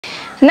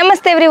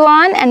Namaste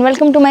everyone and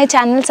welcome to my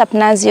channel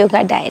Sapna's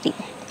Yoga Diary.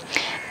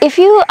 If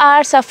you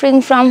are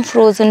suffering from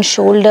frozen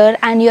shoulder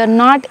and you are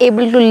not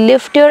able to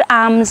lift your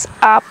arms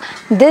up,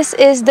 this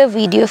is the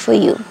video for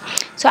you.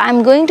 So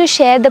I'm going to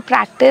share the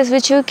practice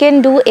which you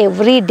can do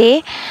every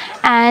day,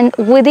 and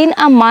within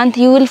a month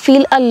you will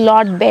feel a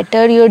lot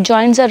better. Your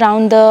joints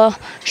around the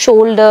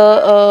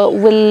shoulder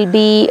will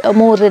be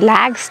more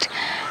relaxed,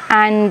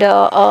 and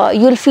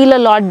you'll feel a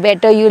lot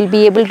better. You'll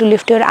be able to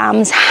lift your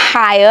arms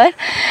higher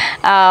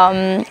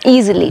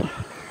easily.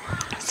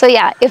 So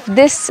yeah, if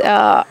this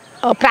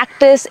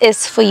practice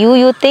is for you,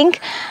 you think,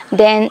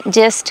 then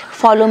just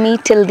follow me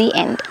till the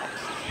end.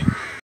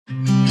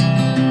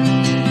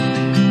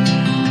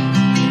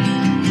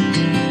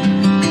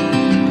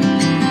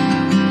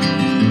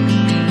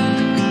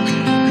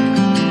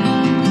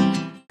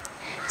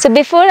 So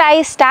before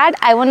I start,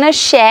 I want to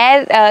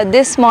share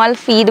this small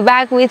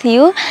feedback with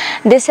you.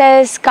 This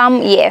has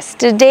come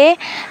yesterday.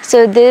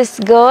 So this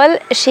girl,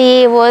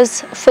 she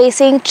was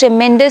facing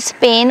tremendous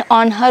pain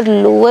on her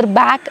lower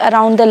back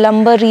around the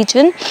lumbar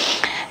region,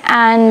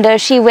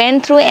 and she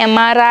went through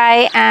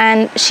MRI,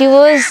 and she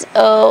was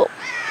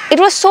it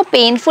was so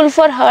painful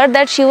for her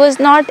that she was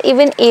not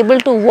even able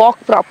to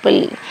walk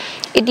properly.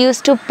 It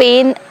used to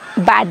pain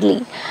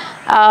badly.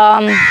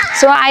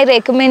 So I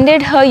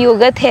recommended her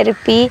yoga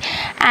therapy,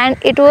 and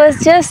it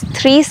was just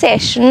 3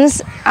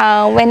 sessions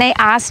when I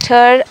asked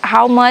her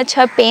how much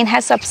her pain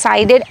has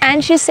subsided,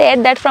 and she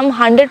said that from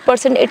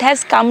 100% it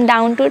has come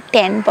down to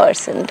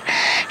 10%.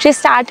 She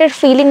started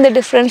feeling the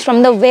difference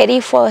from the very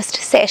first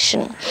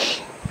session.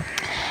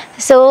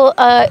 So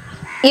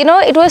you know,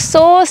 it was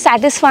so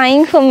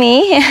satisfying for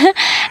me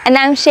and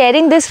I'm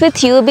sharing this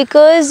with you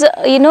because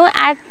you know,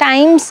 at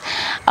times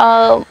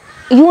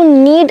you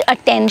need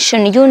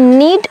attention. You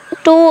need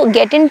to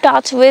get in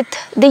touch with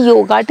the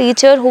yoga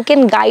teacher who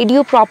can guide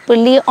you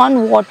properly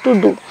on what to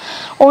do.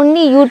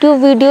 Only YouTube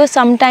videos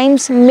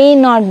sometimes may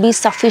not be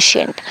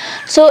sufficient.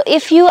 So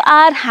if you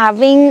are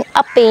having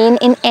a pain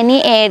in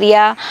any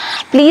area,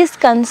 please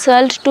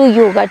consult to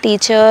yoga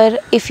teacher.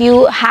 If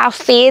you have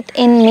faith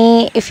in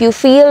me, if you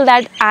feel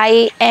that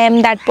I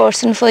am that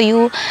person for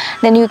you,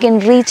 then you can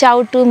reach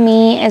out to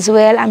me as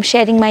well. I'm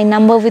sharing my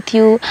number with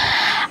you.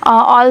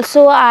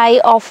 Also, I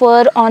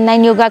offer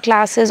online yoga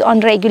classes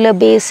on regular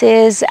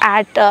basis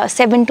at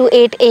 7 to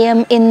 8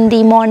 a.m. in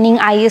the morning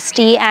IST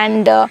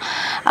and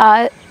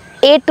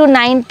 8 to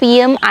 9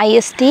 p.m.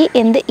 IST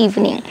in the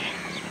evening.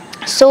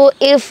 So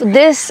if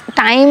this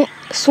time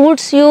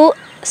suits you,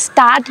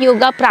 start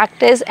yoga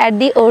practice at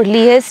the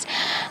earliest,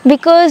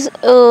 because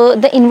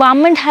the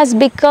environment has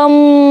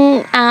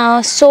become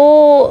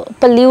so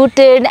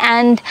polluted,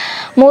 and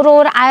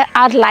moreover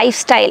our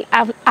lifestyle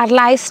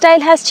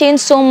has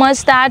changed so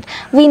much that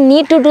we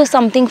need to do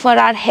something for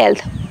our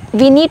health.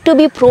 We need to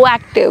be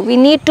proactive. We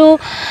need to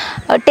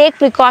take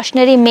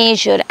precautionary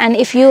measure, and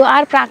if you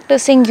are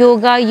practicing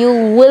yoga, you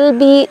will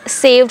be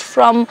saved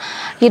from,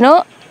 you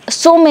know,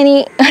 so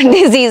many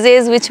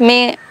diseases which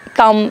may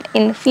come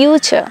in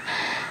future.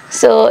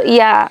 So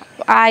yeah,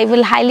 I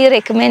will highly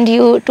recommend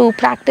you to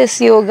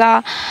practice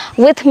yoga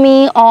with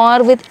me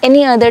or with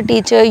any other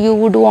teacher you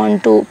would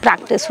want to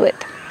practice with.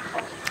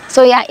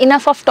 So yeah,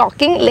 enough of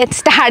talking. Let's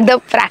start the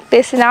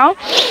practice now.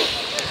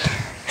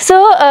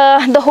 So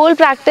the whole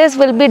practice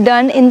will be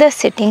done in the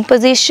sitting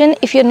position.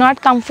 If you're not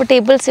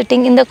comfortable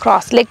sitting in the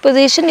cross leg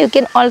position, you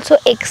can also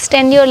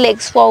extend your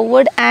legs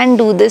forward and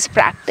do this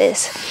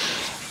practice.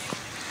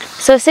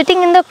 So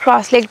sitting in the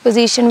cross-legged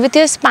position with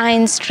your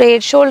spine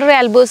straight, shoulder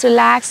elbows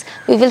relaxed,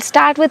 we will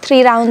start with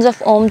 3 rounds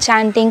of Om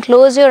chanting.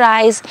 Close your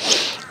eyes.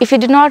 If you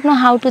do not know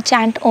how to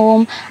chant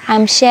Om, I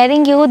am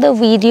sharing you the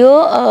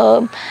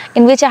video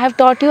in which I have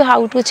taught you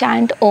how to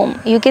chant Om.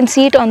 You can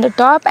see it on the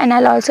top, and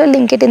I'll also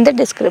link it in the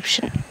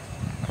description.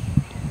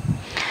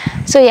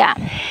 So yeah,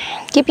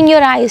 keeping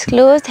your eyes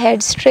closed,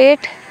 head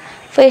straight,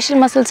 facial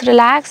muscles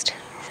relaxed,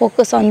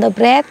 focus on the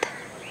breath.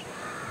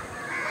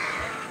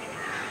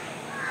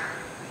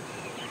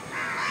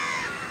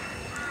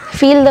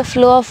 Feel the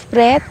flow of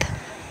breath.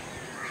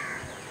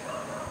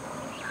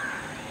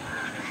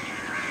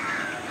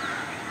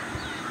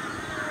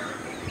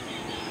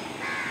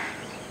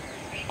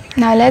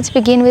 Now let's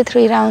begin with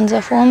 3 rounds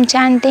of Om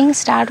chanting.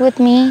 Start with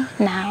me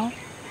now.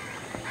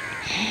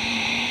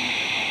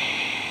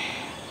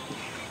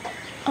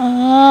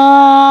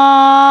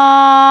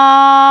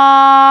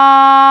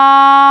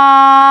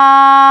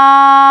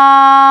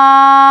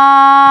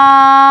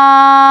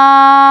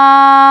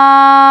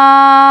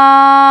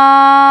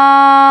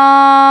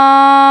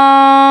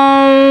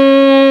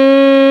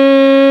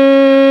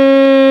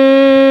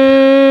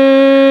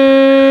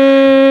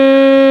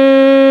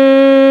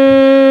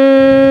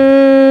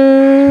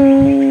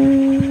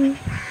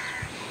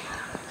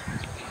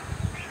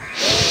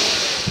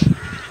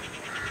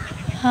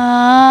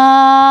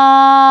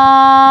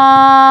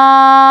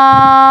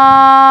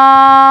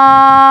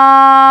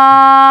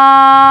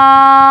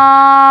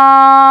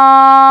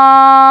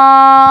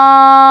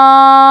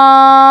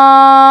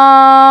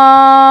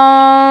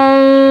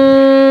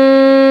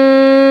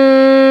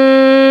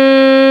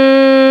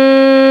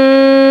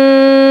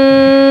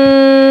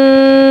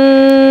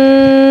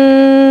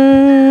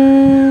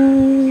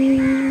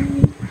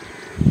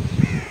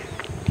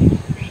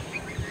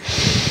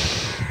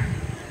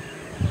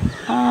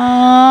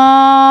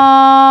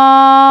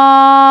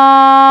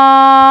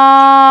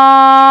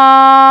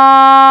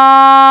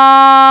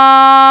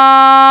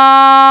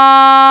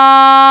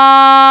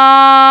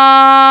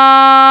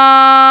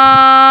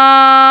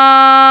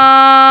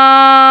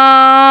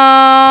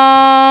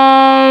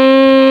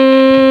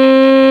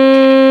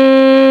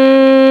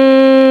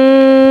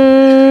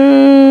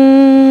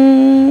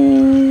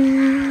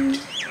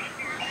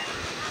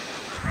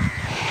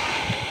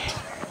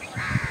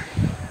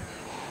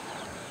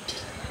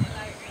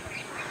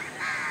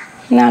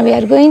 We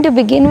are going to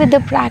begin with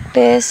the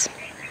practice.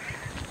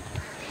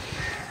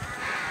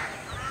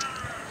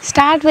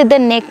 Start with the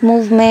neck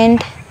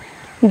movement.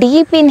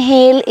 Deep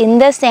inhale in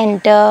the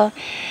center.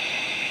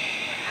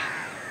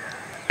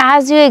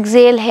 As you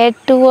exhale, head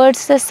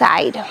towards the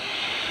side.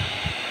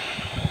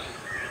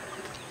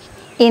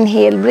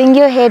 Inhale, bring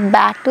your head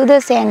back to the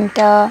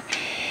center.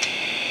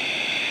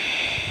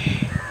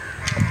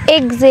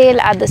 Exhale,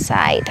 other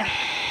side.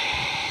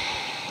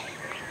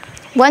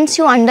 Once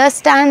you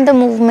understand the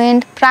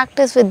movement,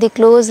 practice with the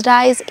closed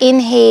eyes.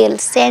 Inhale,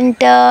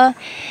 center.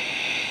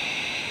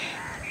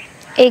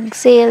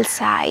 Exhale,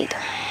 side.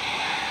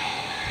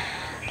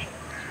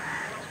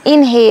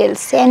 Inhale,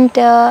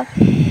 center.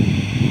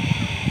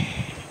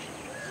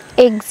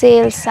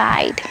 Exhale,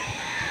 side.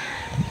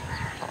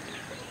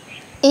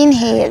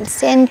 Inhale,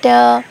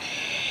 center.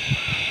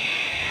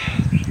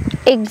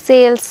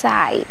 Exhale,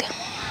 side.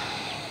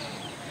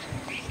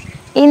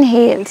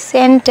 Inhale,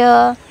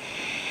 center.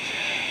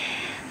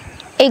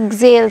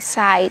 Exhale,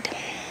 side.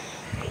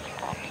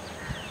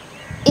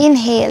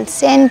 Inhale,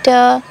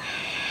 center.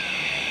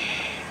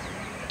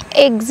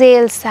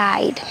 Exhale,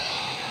 side.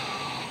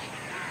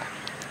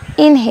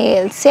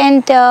 Inhale,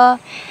 center.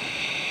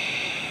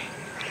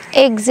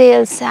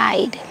 Exhale,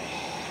 side.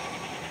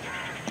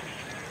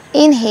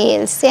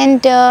 Inhale,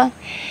 center.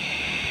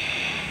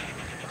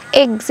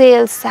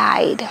 Exhale,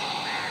 side.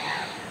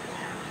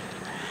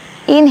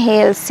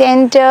 Inhale,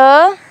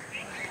 center.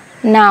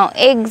 Now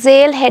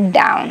exhale, head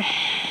down.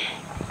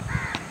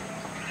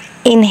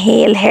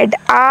 Inhale, head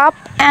up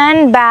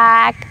and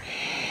back.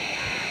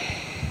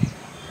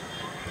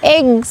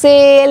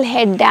 Exhale,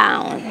 head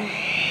down.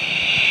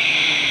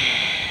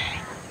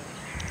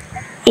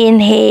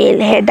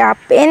 Inhale, head up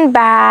and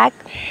back.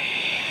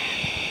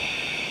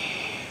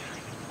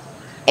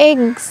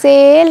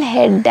 Exhale,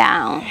 head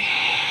down.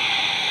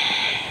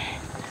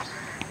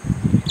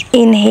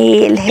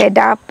 Inhale, head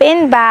up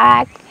and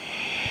back.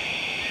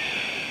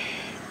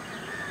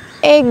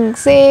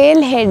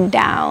 Exhale, head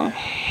down.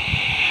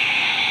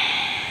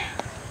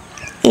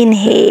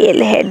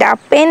 Inhale, head up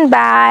and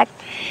back.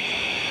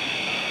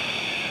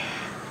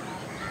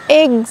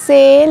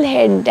 Exhale,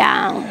 head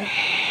down.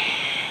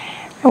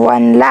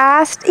 One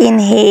last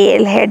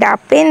inhale, head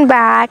up and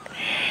back.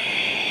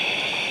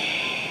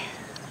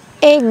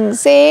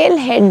 Exhale,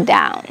 head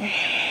down.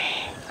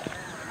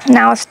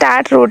 Now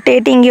start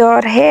rotating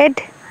your head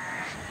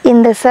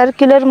in the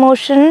circular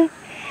motion.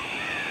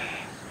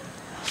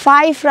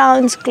 5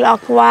 rounds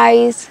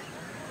clockwise,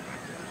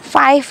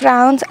 5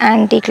 rounds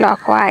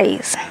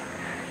anti-clockwise.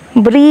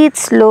 Breathe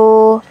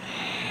slow.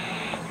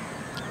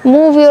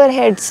 Move your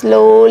head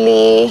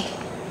slowly.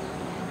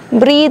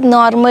 Breathe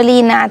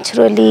normally,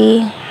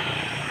 naturally.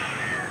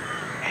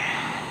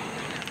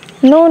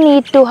 No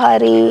need to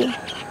hurry.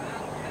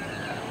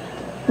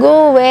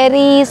 Go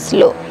very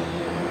slow.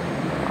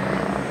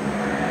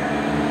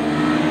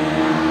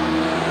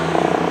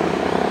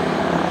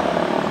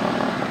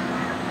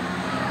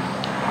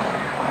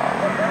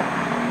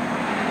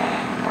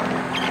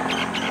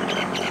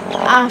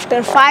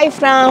 After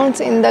 5 rounds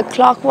in the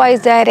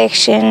clockwise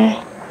direction,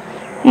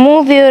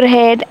 move your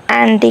head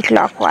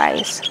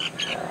anti-clockwise.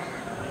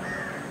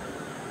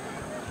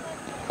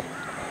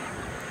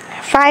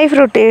 5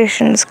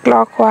 rotations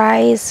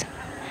clockwise,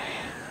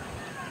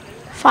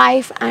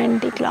 5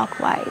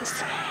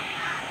 anti-clockwise.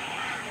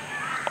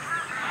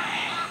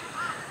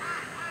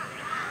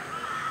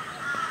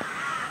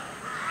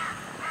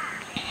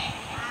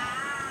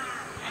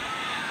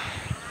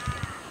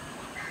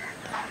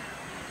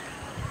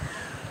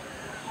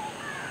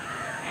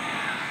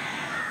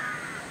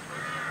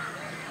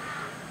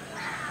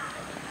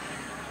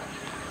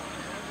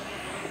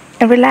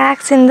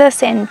 Relax in the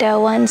center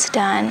once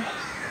done.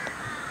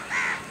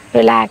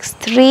 Relax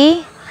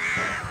 3,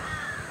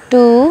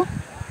 2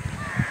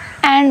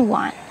 and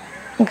 1.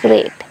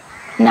 Great.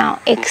 Now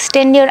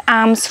extend your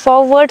arms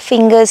forward,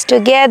 fingers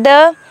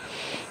together,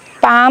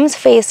 palms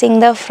facing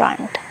the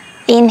front.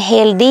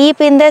 Inhale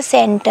deep in the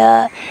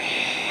center.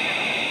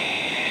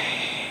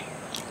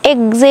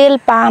 Exhale,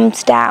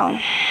 palms down.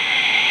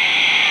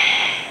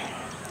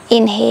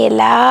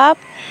 Inhale up.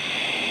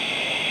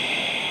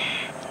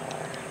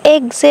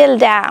 Exhale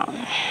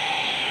down.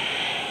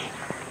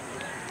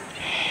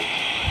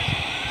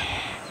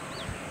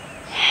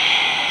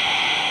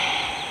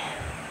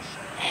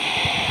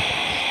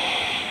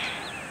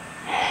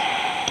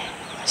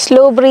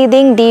 Slow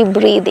breathing, deep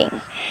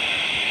breathing.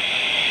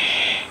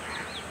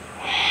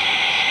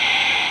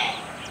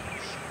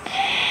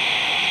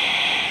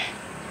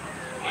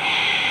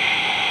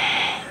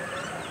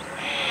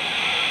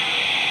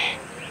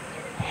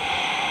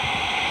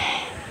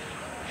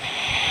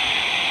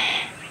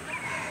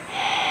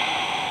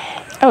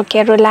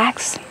 Okay,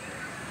 relax.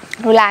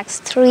 Relax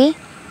 3,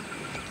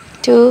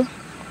 2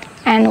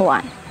 and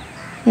 1.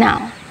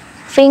 Now,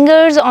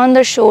 fingers on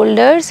the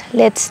shoulders.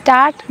 Let's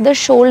start the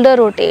shoulder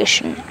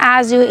rotation.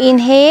 As you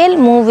inhale,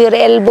 move your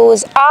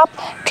elbows up.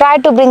 Try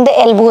to bring the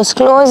elbows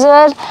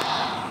closer.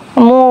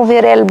 Move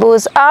your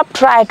elbows up.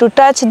 Try to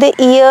touch the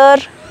ear.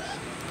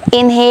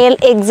 Inhale,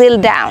 exhale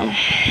down.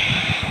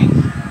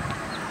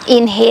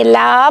 Inhale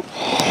up.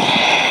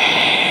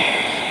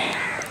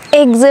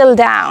 Exhale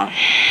down.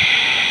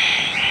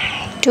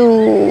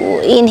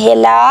 2.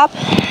 Inhale up.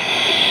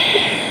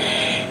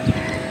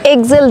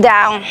 Exhale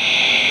down.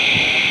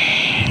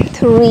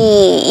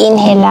 3.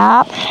 Inhale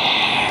up.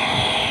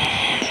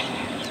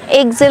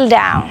 Exhale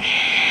down.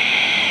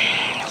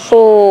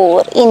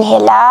 4.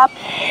 Inhale up.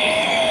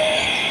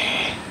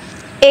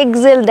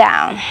 Exhale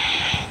down.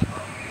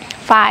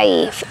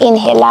 5.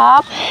 Inhale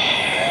up.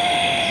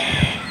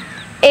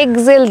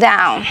 Exhale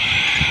down.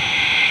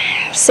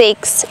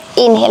 6.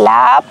 Inhale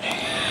up.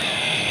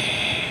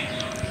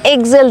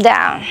 Exhale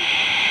down.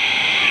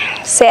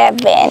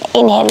 7.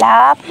 Inhale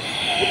up.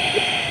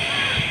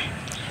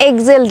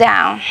 Exhale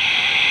down.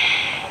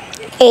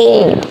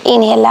 8.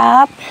 Inhale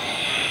up.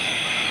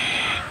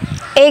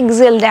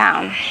 Exhale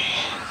down.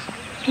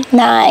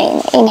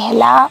 9.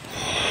 Inhale up.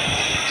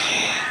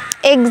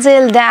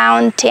 Exhale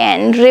down.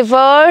 10.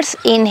 Reverse.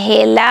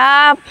 Inhale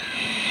up.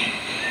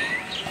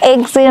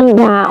 Exhale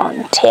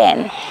down.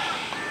 10.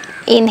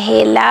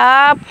 Inhale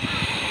up.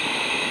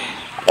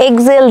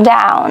 Exhale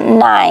down.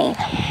 9.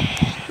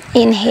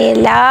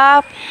 Inhale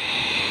up.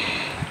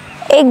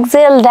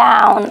 Exhale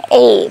down.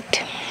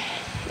 8.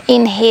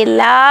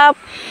 Inhale up.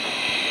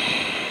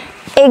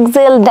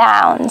 Exhale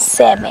down.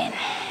 7.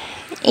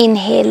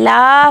 Inhale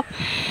up.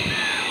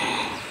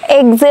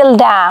 Exhale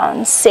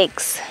down.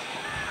 6.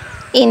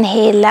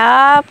 Inhale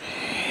up.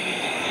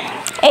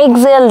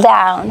 Exhale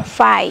down.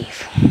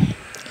 5.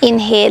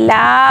 Inhale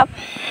up.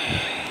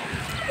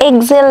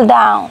 Exhale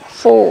down.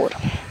 4.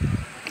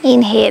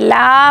 Inhale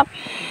up.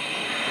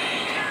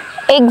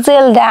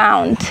 Exhale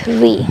down.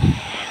 3.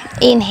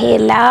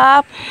 Inhale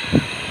up.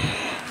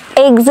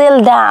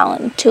 Exhale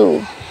down.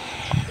 2.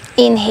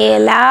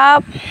 Inhale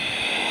up.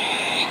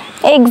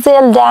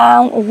 Exhale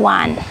down.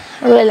 1.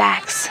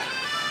 Relax.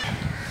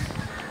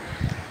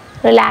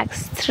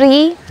 Relax.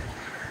 3.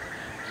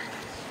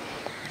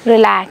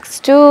 Relax.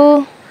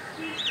 2.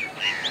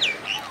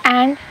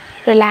 And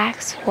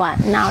relax.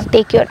 1. Now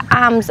take your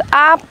arms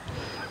up.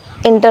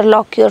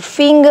 Interlock your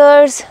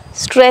fingers.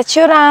 Stretch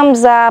your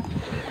arms up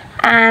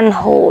and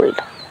hold.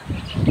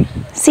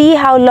 See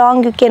how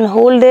long you can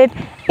hold it.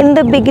 In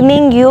the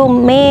beginning you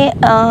may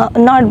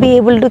not be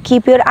able to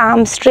keep your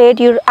arms straight.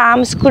 Your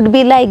arms could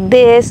be like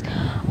this,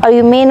 or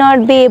you may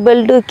not be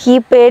able to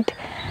keep it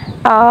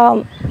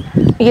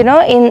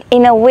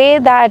in a way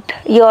that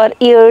your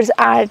ears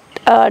are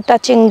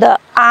touching the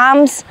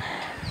arms.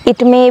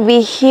 It may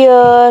be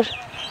here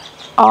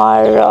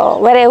or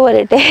wherever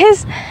it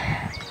is.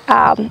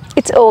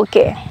 It's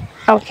okay,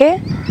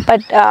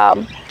 but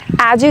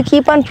as you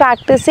keep on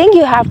practicing,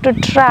 you have to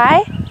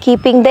try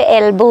keeping the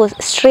elbows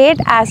straight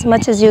as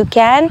much as you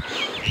can,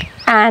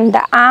 and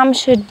the arm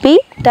should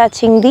be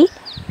touching the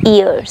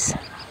ears.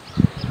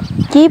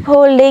 Keep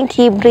holding,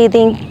 keep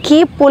breathing,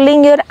 keep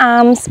pulling your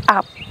arms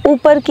up.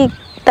 ऊपर की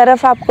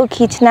तरफ आपको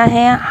खींचना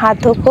है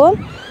हाथों को.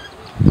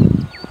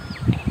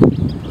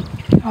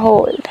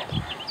 Hold.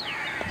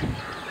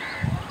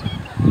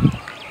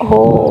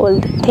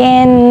 Hold.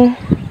 10,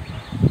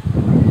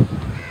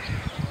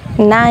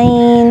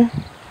 9,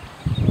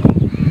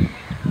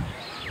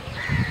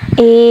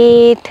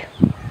 8,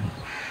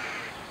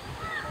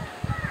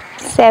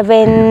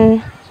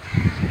 7,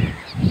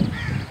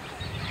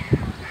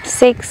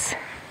 6,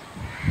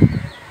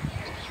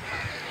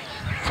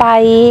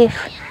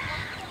 5,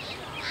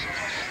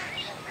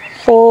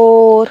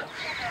 4,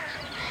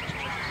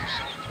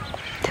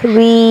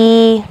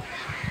 3,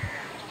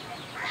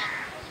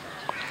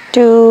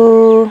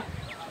 2,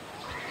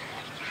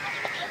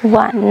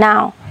 1.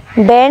 Now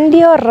bend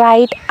your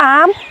right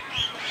arm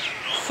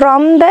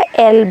from the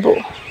elbow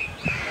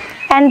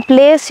and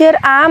place your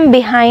arm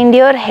behind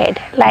your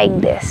head like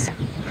this.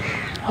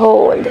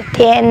 Hold.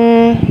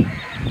 10,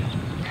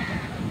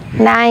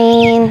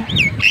 9,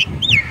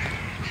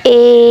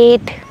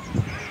 8,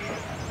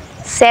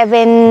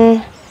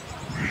 7,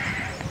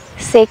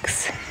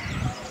 6,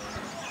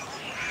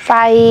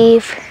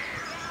 5,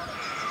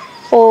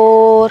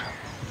 4,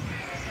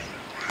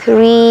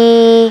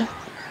 3,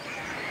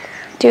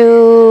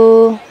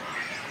 2,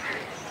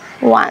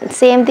 1.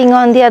 Same thing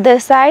on the other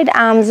side.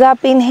 Arms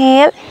up.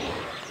 Inhale.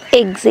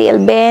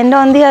 Exhale. Bend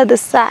on the other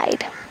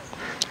side.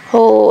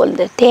 Hold.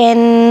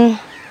 10,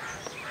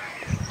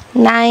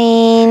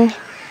 9,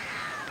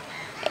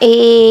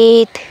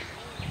 8,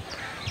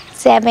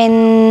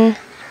 7,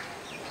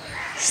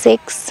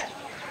 6,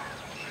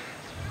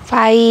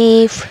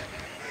 5,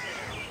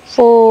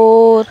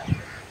 4,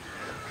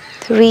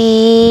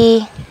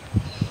 3,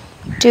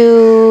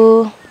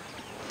 2,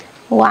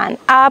 1.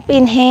 Up.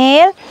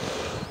 Inhale.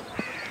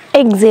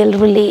 Exhale.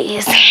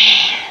 Release.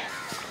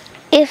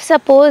 If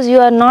suppose you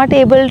are not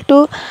able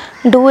to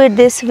do it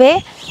this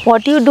way,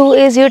 what you do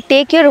is you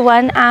take your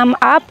one arm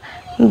up,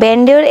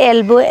 bend your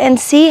elbow and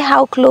see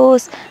how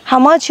close, how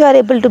much you are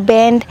able to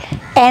bend,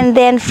 and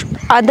then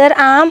other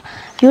arm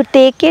you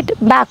take it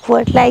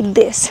backward like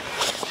this.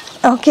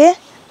 Okay,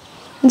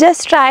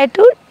 just try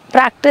to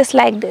practice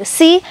like this.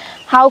 See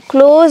how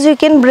close you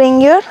can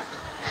bring your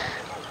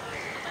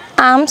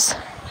arms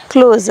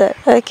closer.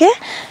 Okay,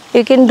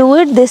 you can do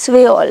it this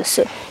way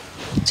also.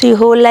 So you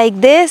hold like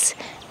this,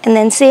 and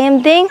then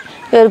same thing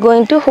you're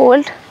going to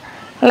hold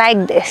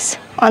like this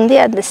on the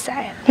other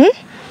side.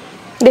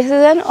 This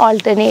is an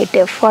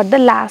alternative for the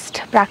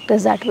last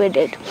practice that we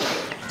did.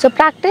 So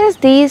practice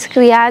these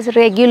kriyas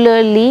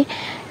regularly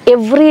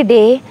every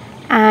day,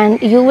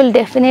 and you will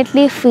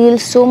definitely feel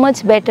so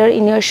much better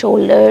in your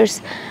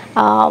shoulders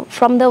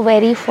from the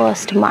very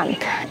first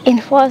month. In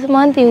first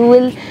month you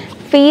will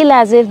feel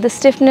as if the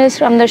stiffness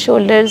from the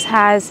shoulders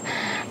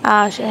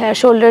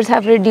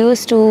have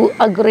reduced to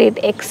a great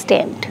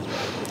extent.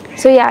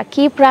 So yeah,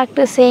 keep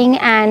practicing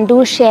and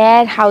do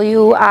share how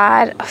you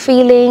are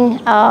feeling,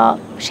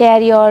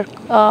 share your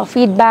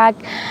feedback,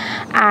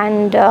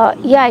 and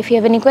yeah, if you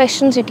have any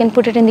questions you can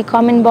put it in the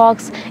comment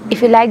box.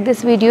 If you like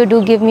this video,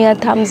 do give me a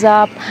thumbs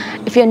up.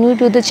 If you're new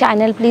to the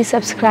channel, please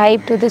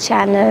subscribe to the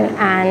channel,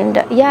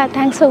 and yeah,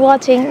 thanks for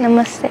watching.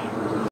 Namaste.